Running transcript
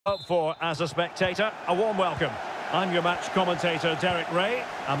Up for as a spectator, a warm welcome. I'm your match commentator Derek Ray,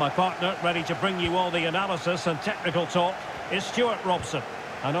 and my partner ready to bring you all the analysis and technical talk is Stuart Robson.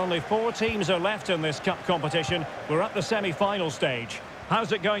 And only 4 teams are left in this cup competition. We're at the semi-final stage.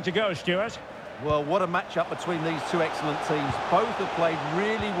 How's it going to go, Stuart? Well, what a match-up between these two excellent teams. Both have played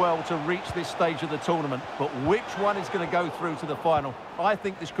really well to reach this stage of the tournament, but which one is going to go through to the final? I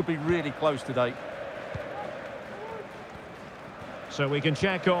think this could be really close today. So we can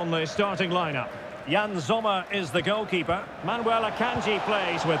check on the starting lineup. Jan Sommer is the goalkeeper. Manuel Akanji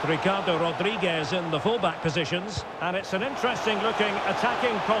plays with Ricardo Rodriguez in the fullback positions. And it's an interesting-looking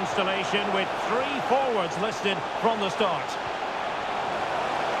attacking constellation with 3 forwards listed from the start.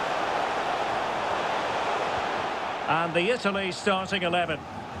 And the Italy starting 11.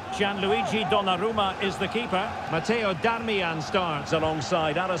 Gianluigi Donnarumma is the keeper. Matteo Darmian starts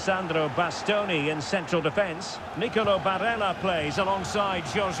alongside Alessandro Bastoni in central defence. Nicolo Barella plays alongside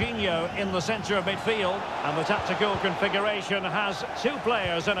Jorginho in the centre of midfield. And the tactical configuration has 2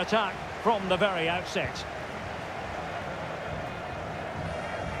 players in attack from the very outset.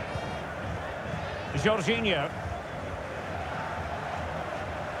 Jorginho.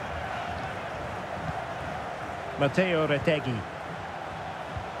 Matteo Retegui.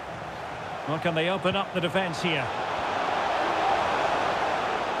 Well, can they open up the defence here?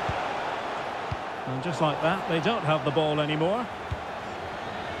 And just like that, they don't have the ball anymore.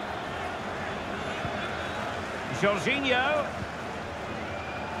 Jorginho.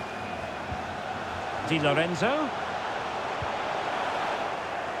 Di Lorenzo.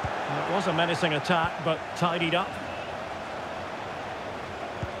 It was a menacing attack, but tidied up.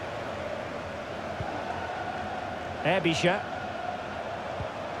 Ebisha.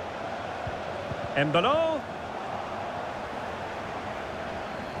 Embolo.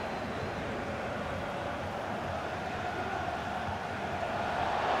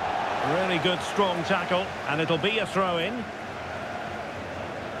 Really good, strong tackle, and it'll be a throw-in.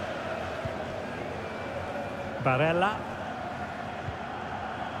 Barella.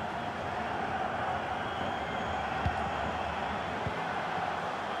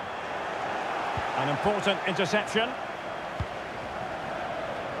 An important interception.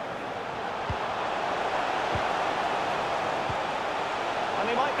 And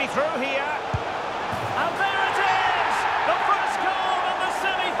he might be through here. And there it is! The first goal in the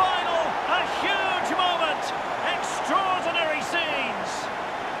semi-final! A huge moment! Extraordinary scenes!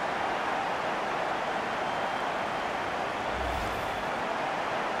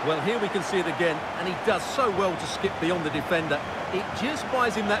 Well, here we can see it again, and he does so well to skip beyond the defender. It just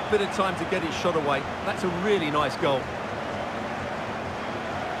buys him that bit of time to get his shot away. That's a really nice goal.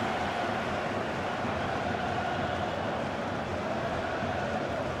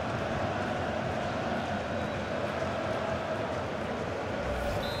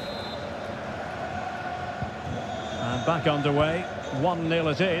 And back underway,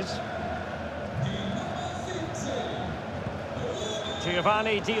 1-0 it is.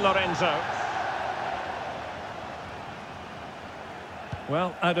 Giovanni Di Lorenzo.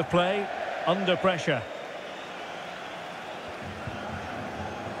 Well, out of play, under pressure.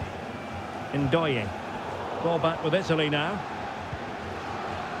 Ndoye. Ball back with Italy now.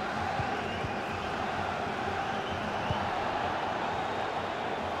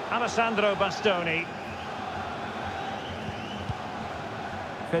 Alessandro Bastoni.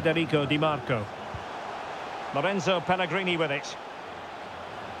 Federico Di Marco. Lorenzo Pellegrini with it.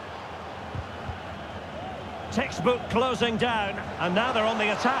 Textbook closing down, and now they're on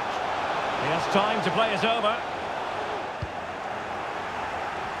the attack. He has time to play it over.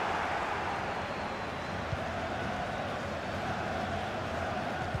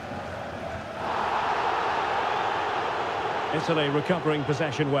 Italy recovering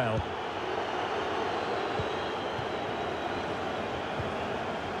possession well.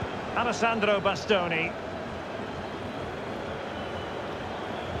 Alessandro Bastoni.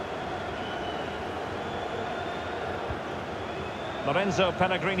 Lorenzo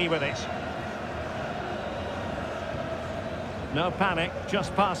Pellegrini with it. No panic,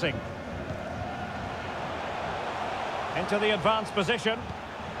 just passing. Into the advanced position.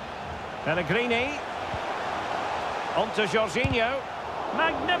 Pellegrini. On to Jorginho.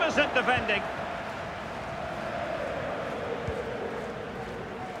 Magnificent defending.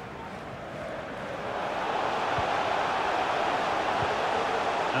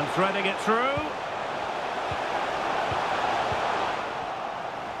 And threading it through.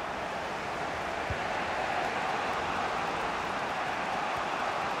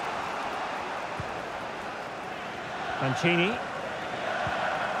 Mancini.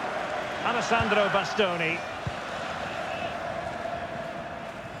 Alessandro Bastoni.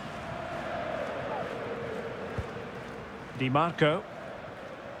 Di Marco.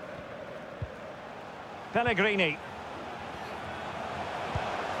 Pellegrini.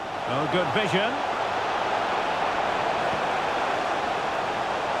 Oh, good vision.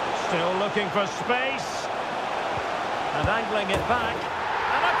 Still looking for space. And angling it back.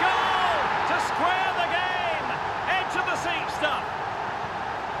 And a goal to square the game. Edge of the seat stuff.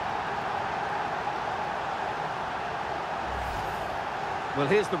 Well,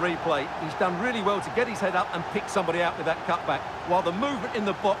 here's the replay. He's done really well to get his head up and pick somebody out with that cutback, while the movement in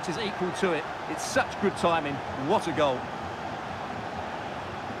the box is equal to it. It's such good timing. What a goal.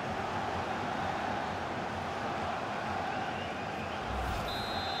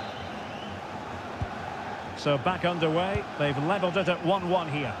 So back underway. They've levelled it at 1-1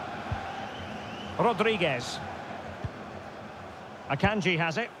 here. Rodriguez. Akanji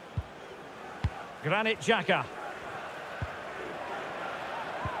has it. Granit Xhaka.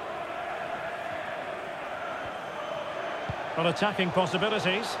 Well, attacking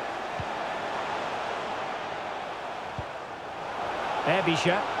possibilities.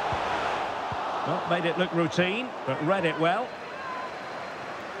 Ebisha. Well, made it look routine, but read it well.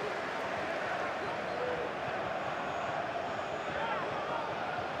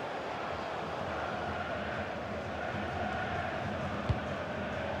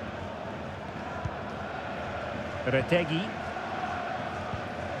 Retegi.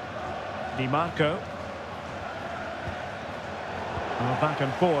 Di Marco. Well, back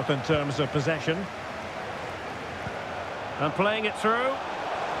and forth in terms of possession. And playing it through.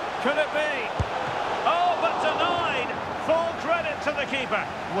 Could it be? Oh, but denied. Full credit to the keeper.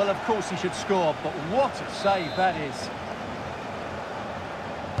 Well, of course he should score, but what a save that is.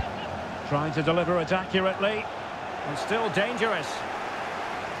 Trying to deliver it accurately. And still dangerous.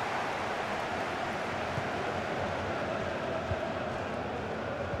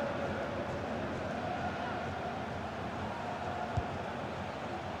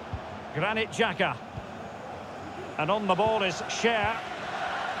 Granit Xhaka. And on the ball is Cher.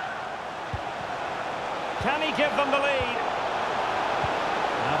 Can he give them the lead?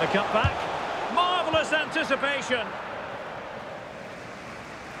 Now the cutback. Marvellous anticipation.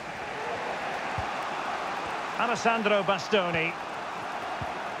 Alessandro Bastoni.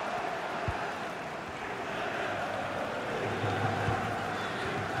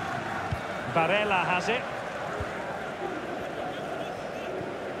 Barella has it.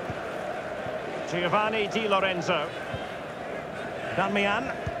 Giovanni Di Lorenzo.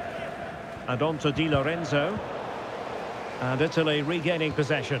 Darmian. And on to Di Lorenzo. And Italy regaining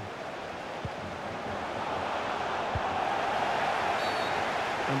possession.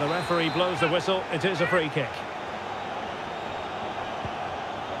 And the referee blows the whistle. It is a free kick.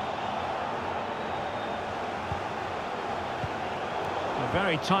 A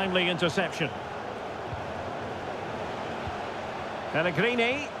very timely interception.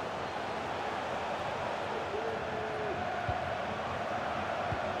 Pellegrini.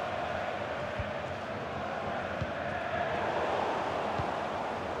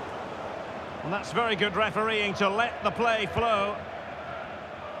 And that's very good refereeing to let the play flow.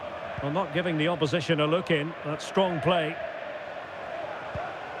 Well, not giving the opposition a look in. That's strong play.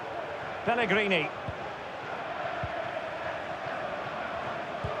 Pellegrini.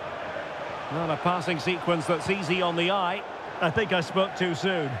 Well, a passing sequence that's easy on the eye. I think I spoke too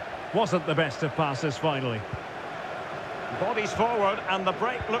soon. Wasn't the best of passes finally. Bodies forward and the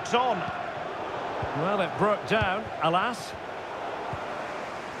break looks on. Well, it broke down, alas.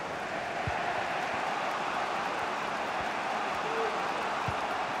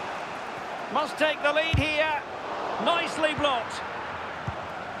 Must take the lead here. Nicely blocked.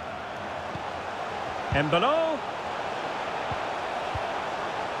 Embolo.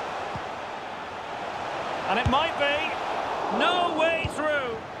 And it might be. No way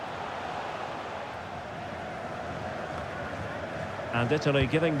through. And Italy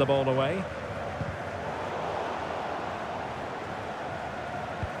giving the ball away.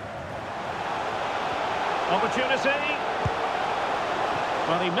 Opportunity.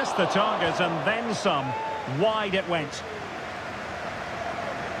 Well, he missed the target and then some. Wide it went.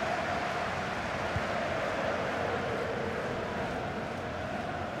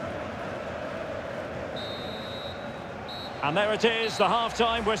 And there it is, the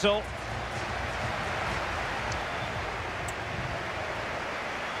half-time whistle.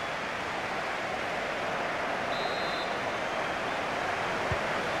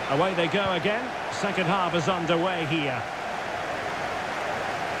 Away they go again. Second half is underway here.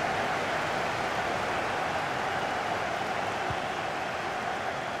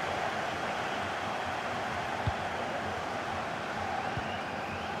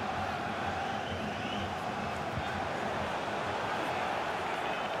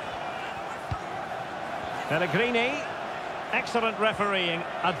 Pellegrini. Excellent refereeing.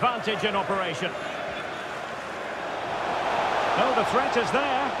 Advantage in operation. Oh, the threat is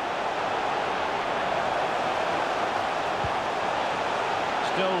there.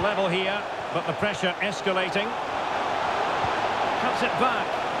 Still level here, but the pressure escalating. Cuts it back.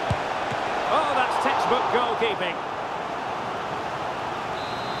 Oh, that's textbook goalkeeping.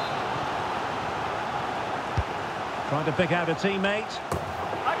 Trying to pick out a teammate.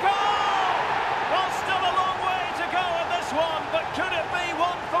 A goal! Well, still a long way to go in this one, but could it be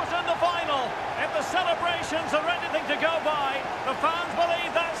 1 foot in the final? If the celebrations are anything to go by, the fans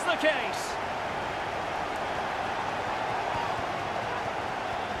believe that's the case.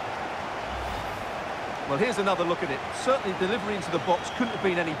 Well, here's another look at it. Certainly delivery into the box couldn't have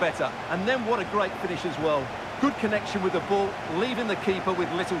been any better. And then what a great finish as well. Good connection with the ball, leaving the keeper with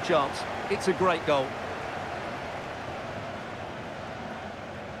little chance. It's a great goal.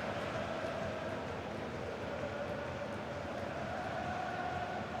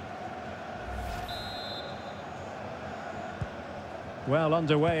 Well,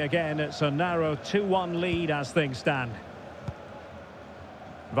 underway again. It's a narrow 2-1 lead as things stand.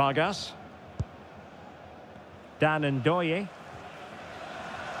 Vargas. Dan Ndoye.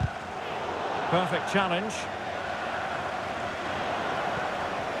 Perfect challenge.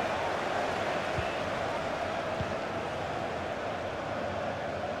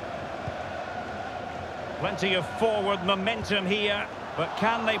 Plenty of forward momentum here, but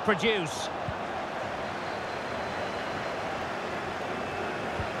can they produce?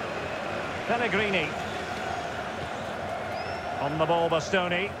 Pellegrini. On the ball,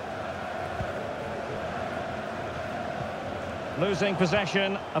 Bastoni. Losing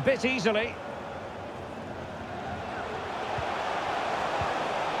possession a bit easily.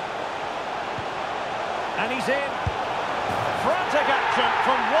 And he's in. Frantic action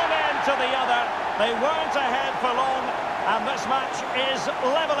from one end to the other. They weren't ahead for long, and this match is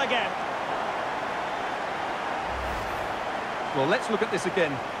level again. Well, let's look at this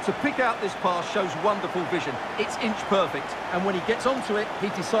again. To pick out this pass shows wonderful vision. It's inch perfect, and when he gets onto it, he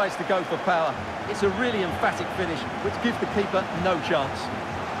decides to go for power. It's a really emphatic finish, which gives the keeper no chance.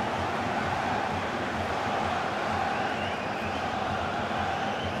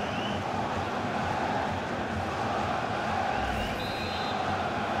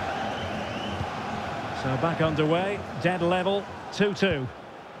 So back underway, dead level, 2-2.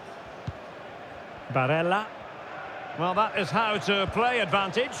 Barella. Well, that is how to play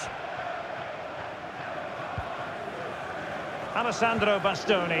advantage. Alessandro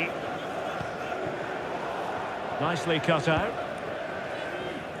Bastoni. Nicely cut out.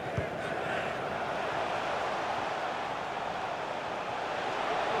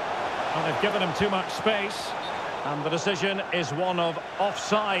 Well, they've given him too much space, and the decision is one of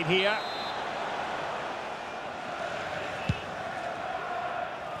offside here.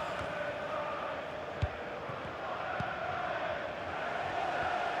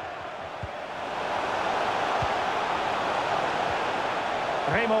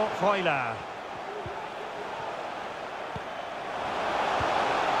 Freuler.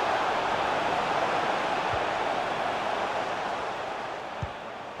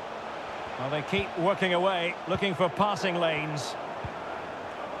 Well, they keep working away, looking for passing lanes.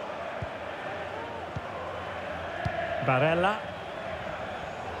 Barella.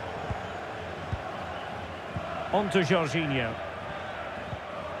 On to Jorginho.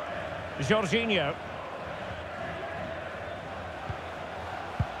 Jorginho.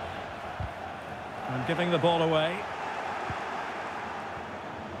 And giving the ball away.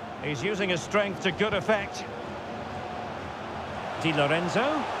 He's using his strength to good effect. Di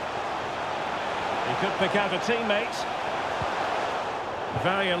Lorenzo. He could pick out a teammate.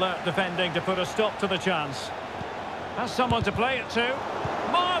 Very alert defending to put a stop to the chance. Has someone to play it to.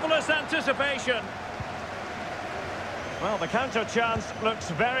 Marvellous anticipation. Well, the counter chance looks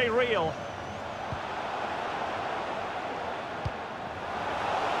very real.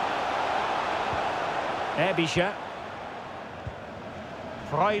 Ebisha.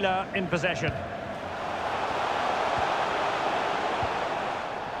 Freuler in possession.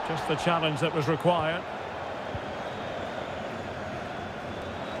 Just the challenge that was required.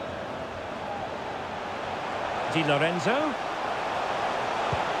 Di Lorenzo.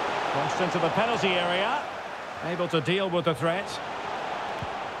 Crossed into the penalty area. Able to deal with the threat.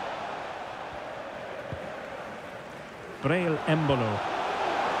 Braille Embolo.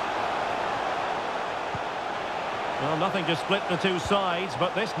 Well, nothing to split the two sides,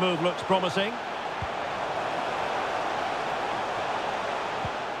 but this move looks promising.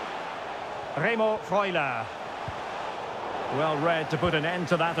 Remo Freuler. Well read to put an end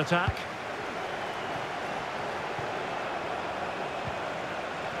to that attack.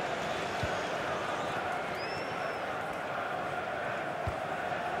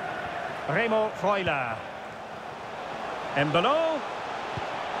 Remo Freuler. Embolo.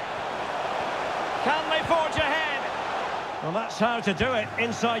 Can they forge ahead? Well, that's how to do it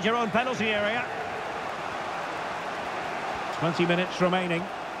inside your own penalty area. 20 minutes remaining.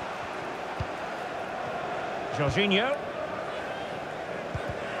 Jorginho.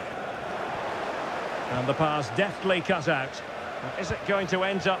 And the pass deftly cut out. Is it going to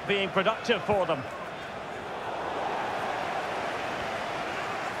end up being productive for them?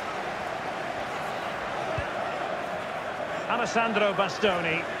 Alessandro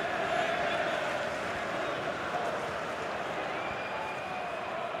Bastoni.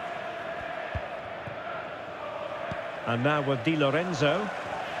 And now with Di Lorenzo.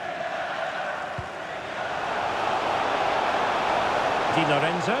 Di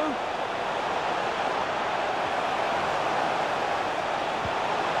Lorenzo.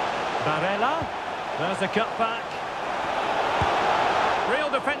 Barella. There's the cutback. Real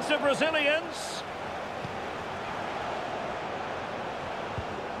defensive resilience.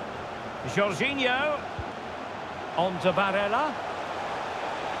 Jorginho. On to Barella.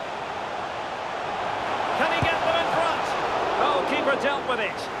 Can he get them in front? Oh, keeper dealt with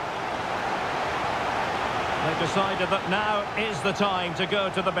it. They've decided that now is the time to go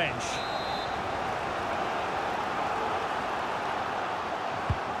to the bench.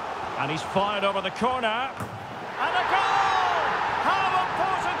 And he's fired over the corner. And a goal! How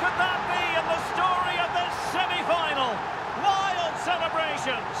important could that be in the story of this semi-final? Wild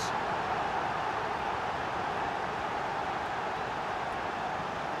celebrations!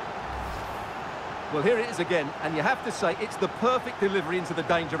 Well, here it is again, and you have to say it's the perfect delivery into the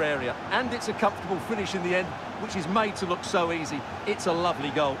danger area. And it's a comfortable finish in the end, which is made to look so easy. It's a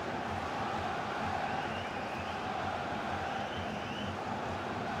lovely goal.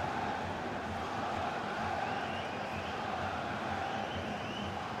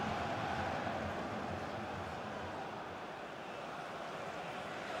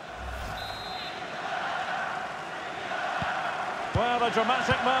 Well, a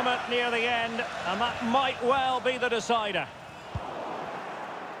dramatic moment near the end, and that might well be the decider.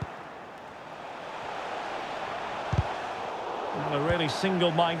 Well, a really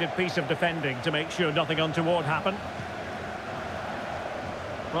single-minded piece of defending to make sure nothing untoward happened.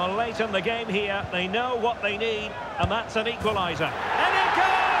 Well, late in the game here, they know what they need, and that's an equaliser. And it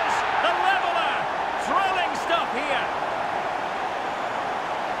goes! The leveller! Thrilling stuff here.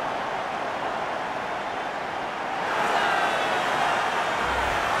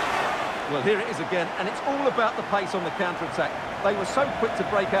 Well, here it is again, and it's all about the pace on the counter-attack. They were so quick to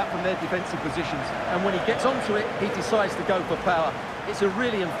break out from their defensive positions, and when he gets onto it, he decides to go for power. It's a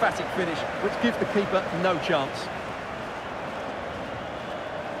really emphatic finish, which gives the keeper no chance.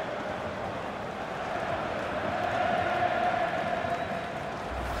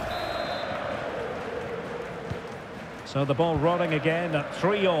 So the ball rolling again at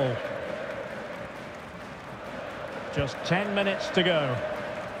 3-3. Just 10 minutes to go.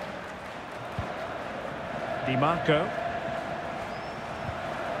 Di Marco.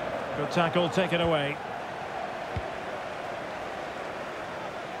 Good tackle taken away.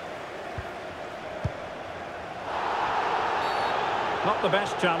 Not the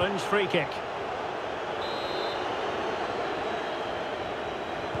best challenge, free kick.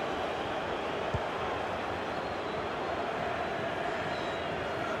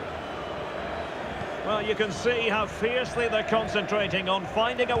 Well, you can see how fiercely they're concentrating on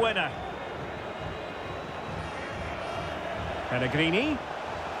finding a winner. Pellegrini.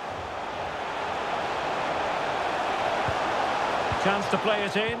 Chance to play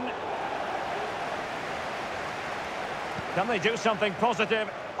it in. Can they do something positive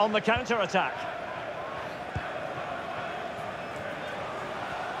on the counter-attack?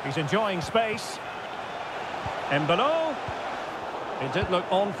 He's enjoying space. Embolo. It did look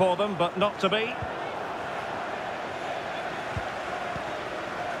on for them, but not to be.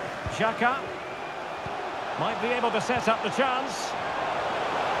 Xhaka. Might be able to set up the chance.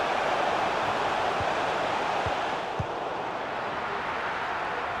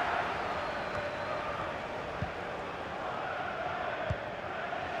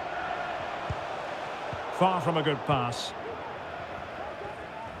 Far from a good pass.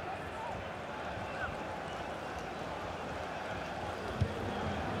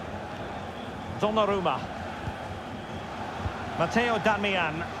 Donnarumma. Matteo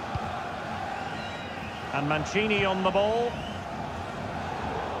Darmian. And Mancini on the ball.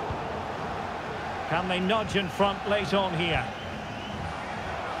 Can they nudge in front late on here?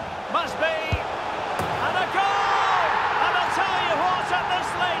 Must be! And a goal! And I'll tell you what, at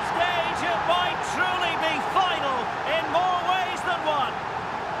this late stage, it might truly be final in more ways than one.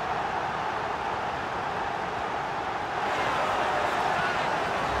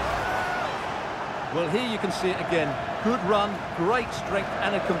 Well, here you can see it again. Good run, great strength,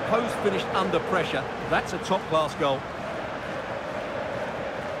 and a composed finish under pressure. That's a top-class goal.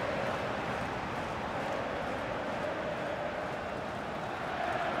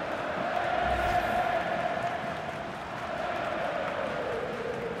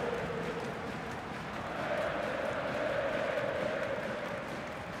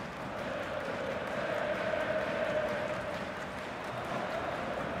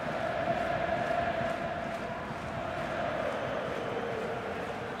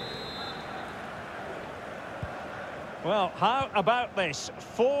 Well, how about this?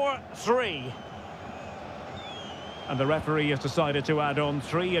 4-3. And the referee has decided to add on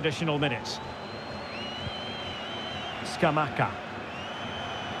 3 additional minutes. Scamacca.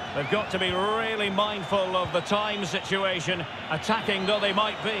 They've got to be really mindful of the time situation, attacking though they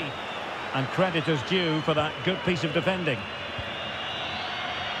might be. And credit is due for that good piece of defending.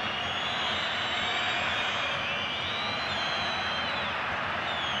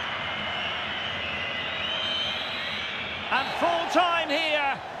 And full time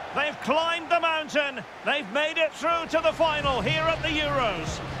here. They've climbed the mountain. They've made it through to the final here at the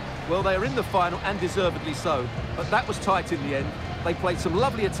Euros. Well, they're in the final, and deservedly so. But that was tight in the end. They played some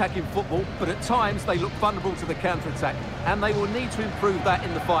lovely attacking football, but at times they look vulnerable to the counter-attack. And they will need to improve that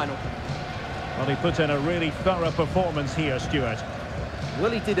in the final. Well, he put in a really thorough performance here, Stuart.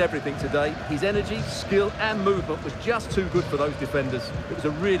 Well, he did everything today. His energy, skill and movement was just too good for those defenders. It was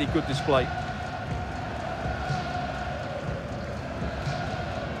a really good display.